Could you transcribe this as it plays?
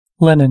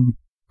Lenin,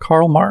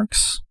 Karl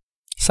Marx.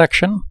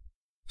 Section: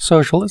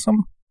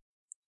 Socialism.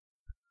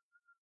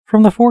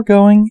 From the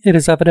foregoing, it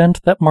is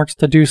evident that Marx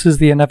deduces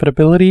the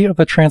inevitability of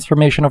the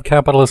transformation of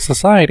capitalist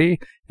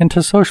society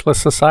into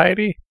socialist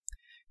society,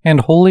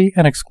 and wholly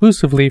and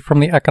exclusively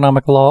from the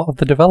economic law of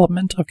the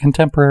development of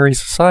contemporary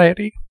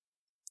society.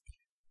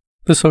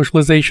 The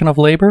socialization of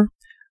labor,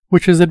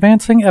 which is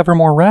advancing ever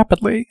more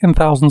rapidly in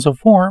thousands of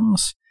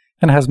forms,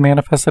 and has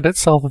manifested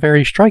itself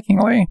very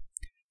strikingly,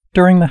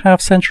 during the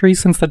half-century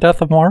since the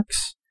death of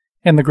Marx,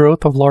 in the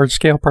growth of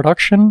large-scale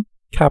production,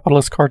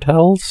 capitalist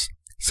cartels,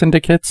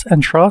 syndicates,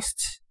 and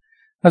trusts,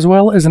 as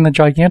well as in the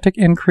gigantic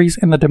increase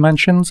in the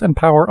dimensions and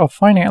power of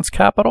finance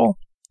capital,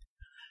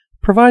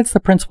 provides the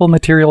principal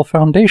material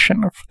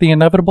foundation for the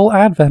inevitable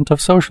advent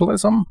of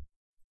socialism.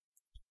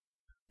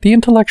 The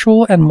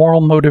intellectual and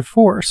moral motive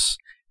force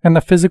and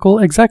the physical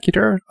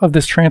executor of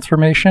this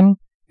transformation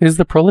is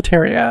the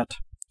proletariat,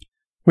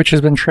 which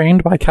has been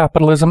trained by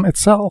capitalism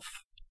itself.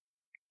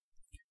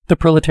 The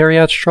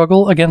proletariat's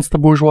struggle against the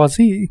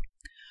bourgeoisie,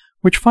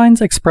 which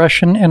finds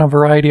expression in a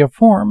variety of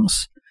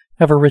forms,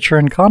 ever richer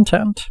in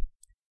content,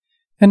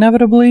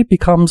 inevitably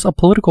becomes a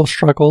political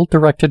struggle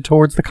directed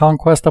towards the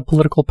conquest of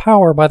political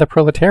power by the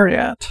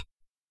proletariat.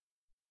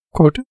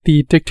 Quote,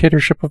 the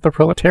dictatorship of the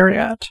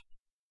proletariat.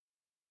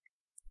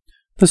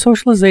 The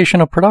socialization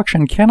of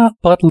production cannot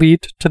but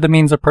lead to the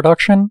means of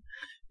production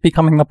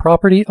becoming the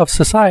property of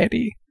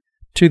society,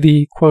 to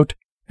the, quote,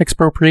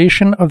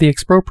 expropriation of the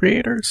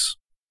expropriators.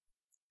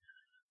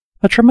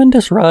 A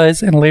tremendous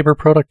rise in labor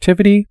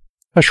productivity,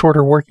 a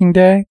shorter working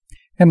day,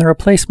 and the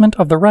replacement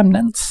of the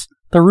remnants,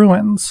 the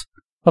ruins,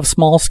 of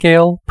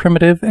small-scale,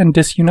 primitive, and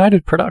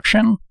disunited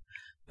production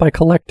by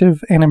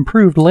collective and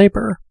improved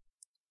labor.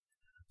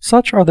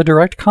 Such are the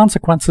direct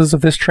consequences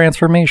of this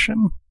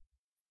transformation.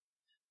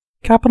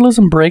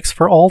 Capitalism breaks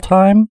for all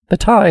time the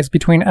ties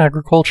between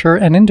agriculture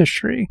and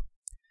industry,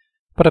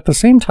 but at the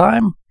same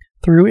time,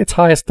 through its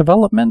highest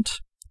development,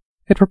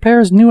 it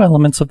prepares new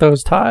elements of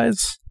those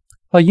ties,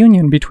 a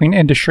union between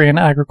industry and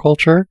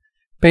agriculture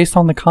based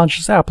on the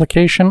conscious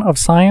application of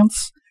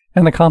science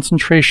and the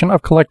concentration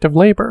of collective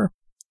labor,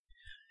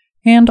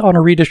 and on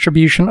a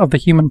redistribution of the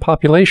human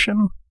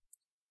population,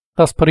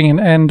 thus putting an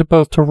end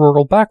both to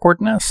rural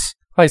backwardness,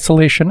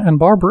 isolation, and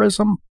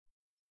barbarism,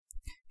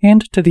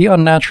 and to the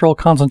unnatural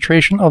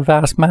concentration of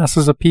vast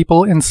masses of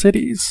people in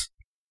cities.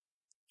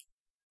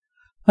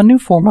 A new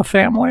form of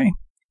family,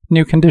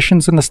 new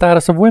conditions in the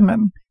status of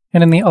women,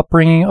 and in the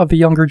upbringing of the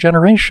younger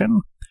generation,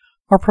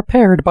 are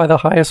prepared by the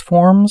highest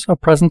forms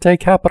of present-day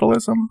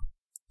capitalism.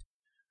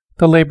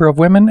 The labor of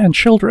women and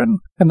children,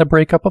 and the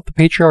breakup of the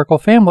patriarchal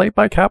family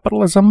by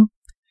capitalism,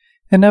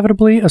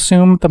 inevitably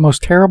assume the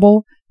most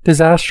terrible,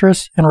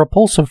 disastrous, and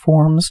repulsive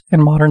forms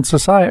in modern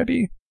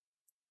society.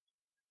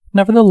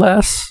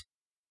 Nevertheless,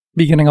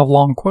 beginning of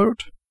long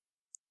quote,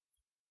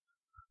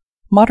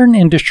 modern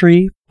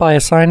industry, by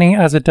assigning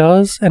as it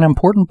does an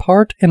important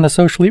part in the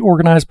socially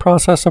organized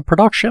process of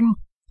production,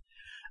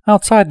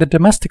 outside the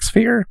domestic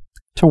sphere,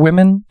 to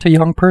women, to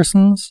young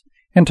persons,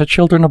 and to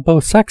children of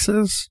both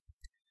sexes,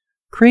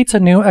 creates a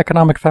new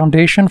economic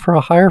foundation for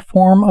a higher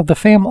form of the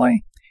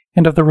family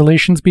and of the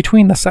relations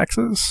between the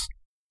sexes.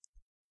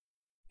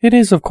 It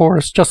is, of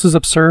course, just as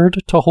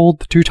absurd to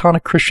hold the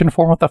Teutonic Christian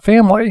form of the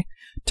family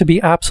to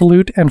be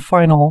absolute and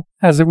final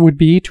as it would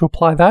be to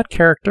apply that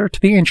character to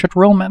the ancient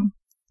Roman,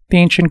 the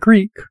ancient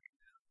Greek,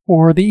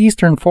 or the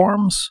Eastern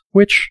forms,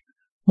 which,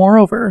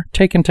 moreover,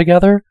 taken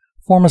together,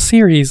 form a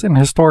series in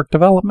historic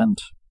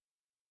development.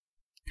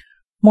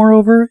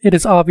 Moreover, it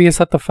is obvious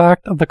that the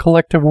fact of the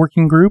collective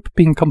working group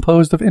being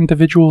composed of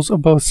individuals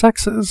of both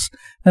sexes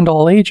and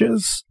all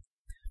ages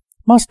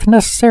must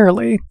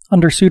necessarily,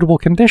 under suitable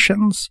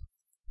conditions,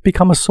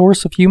 become a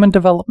source of human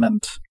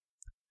development,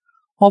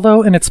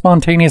 although in its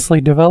spontaneously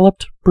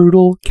developed,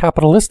 brutal,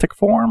 capitalistic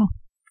form,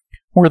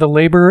 where the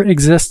laborer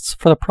exists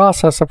for the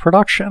process of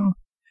production,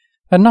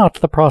 and not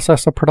the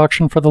process of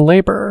production for the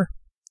laborer.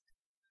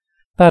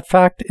 That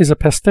fact is a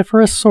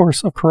pestiferous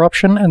source of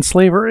corruption and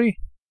slavery.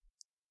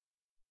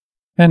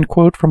 End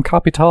quote from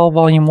Capital,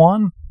 Volume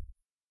 1.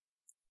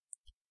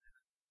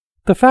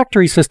 The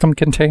factory system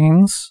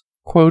contains,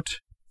 quote,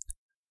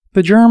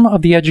 the germ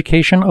of the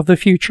education of the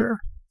future,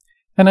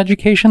 an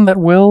education that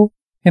will,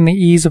 in the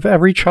ease of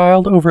every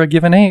child over a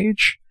given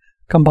age,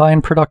 combine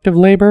productive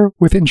labor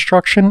with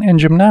instruction in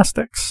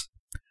gymnastics,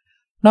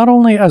 not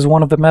only as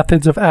one of the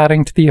methods of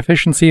adding to the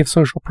efficiency of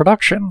social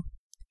production,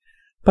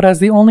 but as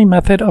the only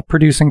method of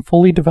producing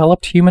fully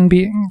developed human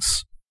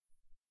beings.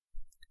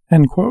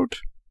 End quote.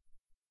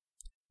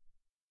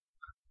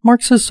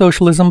 Marx's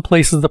socialism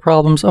places the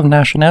problems of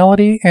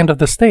nationality and of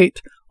the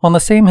state on the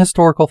same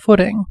historical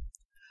footing,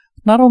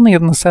 not only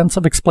in the sense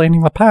of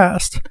explaining the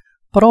past,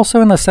 but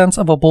also in the sense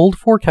of a bold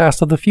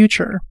forecast of the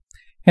future,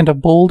 and of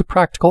bold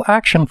practical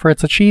action for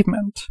its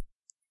achievement.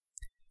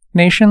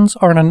 Nations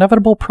are an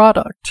inevitable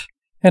product,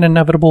 an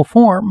inevitable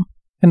form,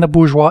 in the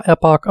bourgeois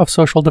epoch of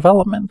social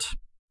development.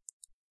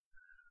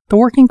 The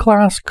working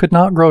class could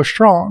not grow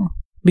strong,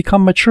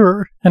 become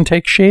mature, and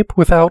take shape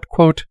without,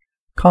 quote,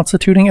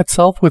 constituting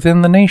itself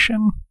within the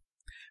nation,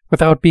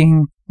 without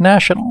being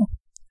national,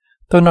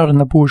 though not in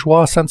the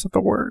bourgeois sense of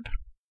the word.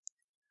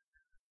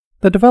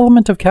 The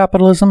development of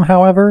capitalism,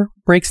 however,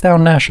 breaks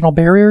down national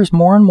barriers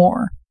more and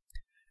more,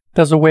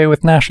 does away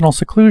with national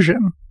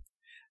seclusion,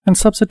 and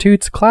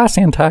substitutes class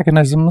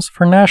antagonisms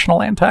for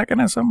national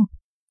antagonism.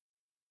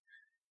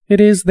 It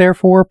is,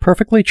 therefore,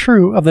 perfectly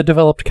true of the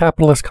developed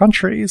capitalist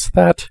countries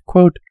that,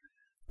 quote,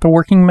 the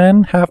working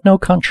men have no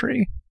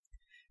country,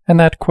 and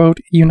that, quote,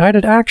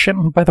 united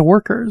action by the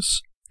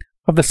workers,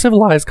 of the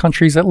civilized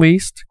countries at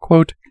least,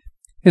 quote,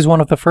 is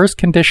one of the first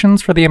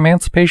conditions for the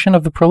emancipation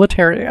of the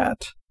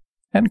proletariat,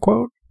 end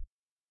quote.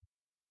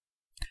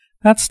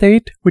 That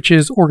state, which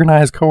is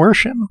organized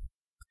coercion,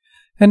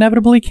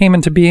 inevitably came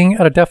into being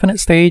at a definite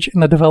stage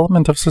in the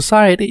development of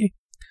society,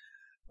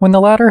 when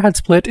the latter had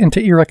split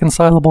into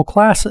irreconcilable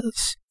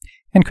classes,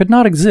 and could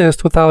not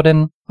exist without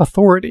an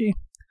authority,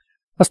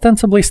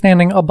 ostensibly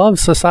standing above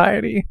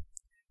society,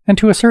 and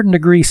to a certain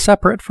degree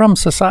separate from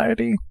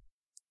society.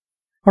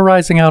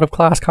 Arising out of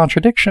class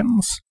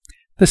contradictions,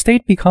 the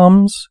state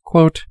becomes,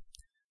 quote,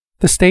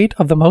 the state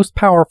of the most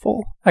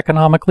powerful,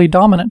 economically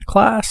dominant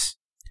class,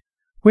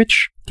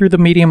 which, through the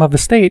medium of the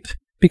state,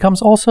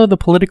 becomes also the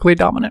politically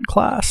dominant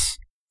class,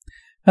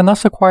 and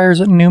thus acquires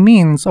new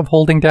means of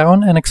holding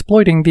down and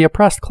exploiting the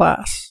oppressed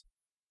class.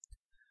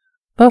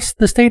 Thus,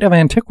 the state of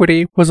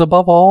antiquity was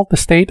above all the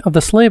state of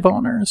the slave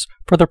owners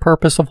for the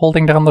purpose of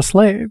holding down the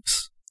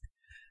slaves,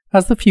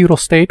 as the feudal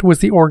state was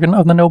the organ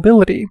of the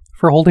nobility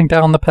for holding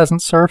down the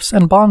peasant serfs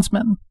and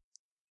bondsmen,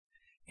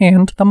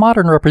 and the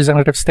modern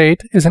representative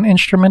state is an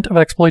instrument of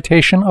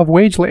exploitation of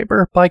wage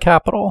labor by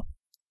capital.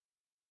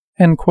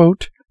 End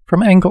quote,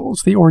 from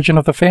Engels, The Origin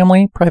of the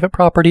Family, Private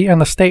Property, and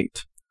the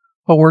State,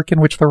 a work in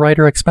which the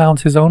writer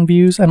expounds his own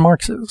views and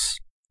Marx's.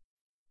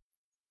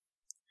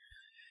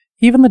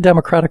 Even the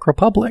democratic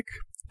republic,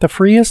 the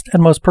freest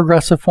and most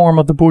progressive form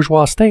of the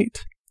bourgeois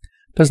state,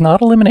 does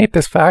not eliminate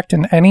this fact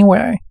in any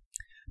way,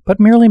 but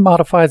merely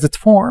modifies its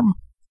form,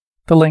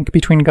 the link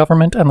between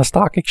government and the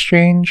stock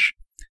exchange,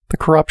 the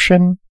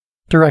corruption,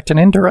 direct and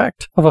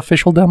indirect, of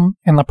officialdom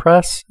in the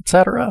press,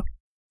 etc.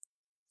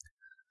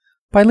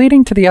 By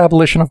leading to the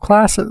abolition of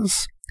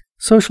classes,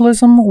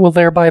 socialism will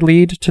thereby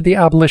lead to the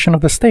abolition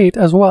of the state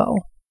as well.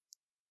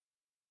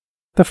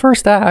 The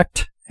first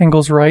act,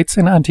 Engels writes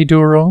in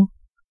Antidurung,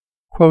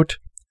 quote,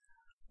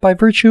 by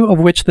virtue of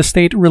which the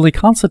state really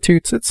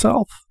constitutes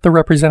itself the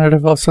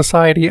representative of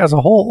society as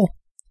a whole,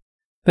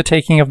 the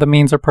taking of the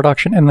means of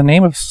production in the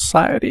name of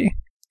society,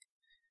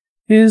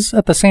 is,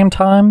 at the same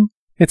time,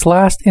 its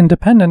last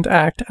independent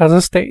act as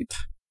a state.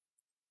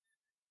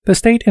 The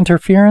state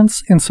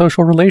interference in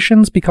social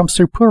relations becomes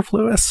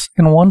superfluous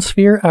in one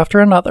sphere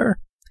after another,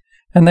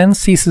 and then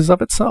ceases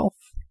of itself.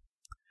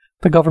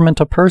 The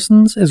government of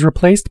persons is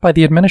replaced by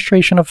the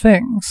administration of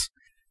things,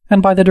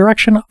 and by the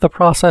direction of the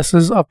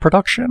processes of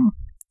production.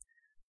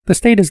 The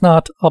state is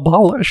not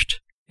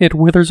abolished, it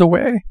withers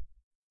away.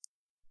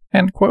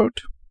 End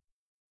quote.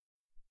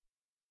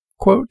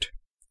 Quote,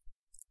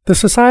 the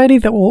society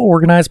that will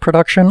organize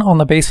production on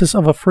the basis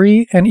of a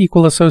free and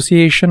equal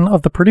association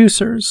of the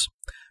producers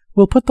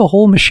will put the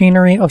whole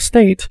machinery of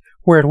state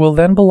where it will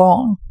then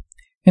belong,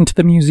 into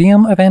the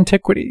Museum of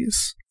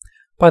Antiquities,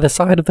 by the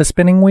side of the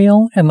spinning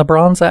wheel and the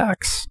bronze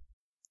axe.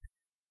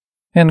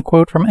 End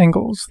quote from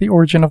Engels, The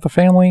Origin of the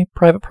Family,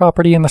 Private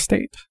Property, and the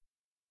State.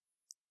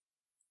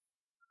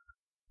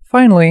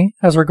 Finally,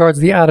 as regards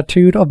the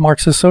attitude of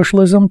Marx's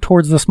socialism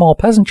towards the small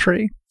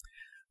peasantry,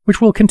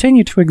 which will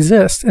continue to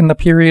exist in the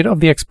period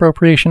of the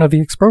expropriation of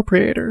the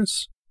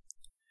expropriators,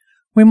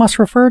 we must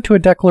refer to a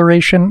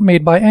declaration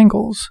made by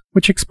Engels,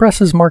 which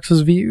expresses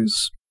Marx's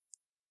views.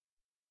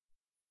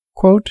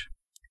 Quote,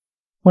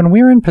 when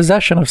we are in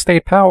possession of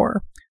state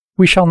power,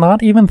 we shall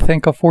not even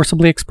think of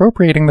forcibly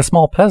expropriating the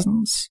small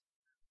peasants,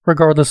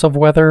 regardless of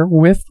whether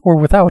with or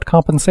without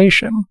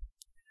compensation,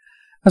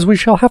 as we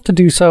shall have to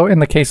do so in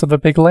the case of the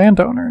big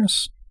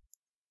landowners.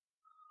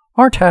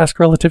 Our task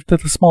relative to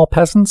the small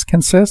peasants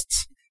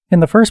consists, in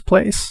the first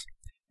place,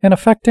 in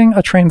effecting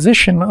a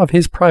transition of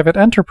his private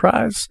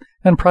enterprise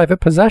and private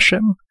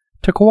possession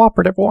to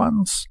cooperative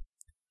ones,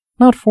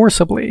 not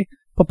forcibly,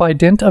 but by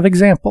dint of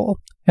example,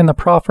 in the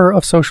proffer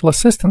of social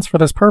assistance for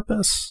this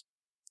purpose.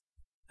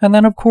 And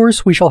then, of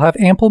course, we shall have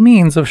ample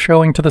means of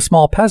showing to the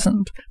small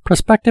peasant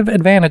prospective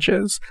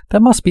advantages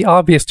that must be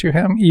obvious to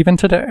him even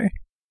today.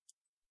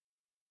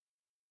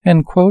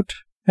 End quote,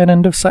 and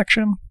end of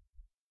section.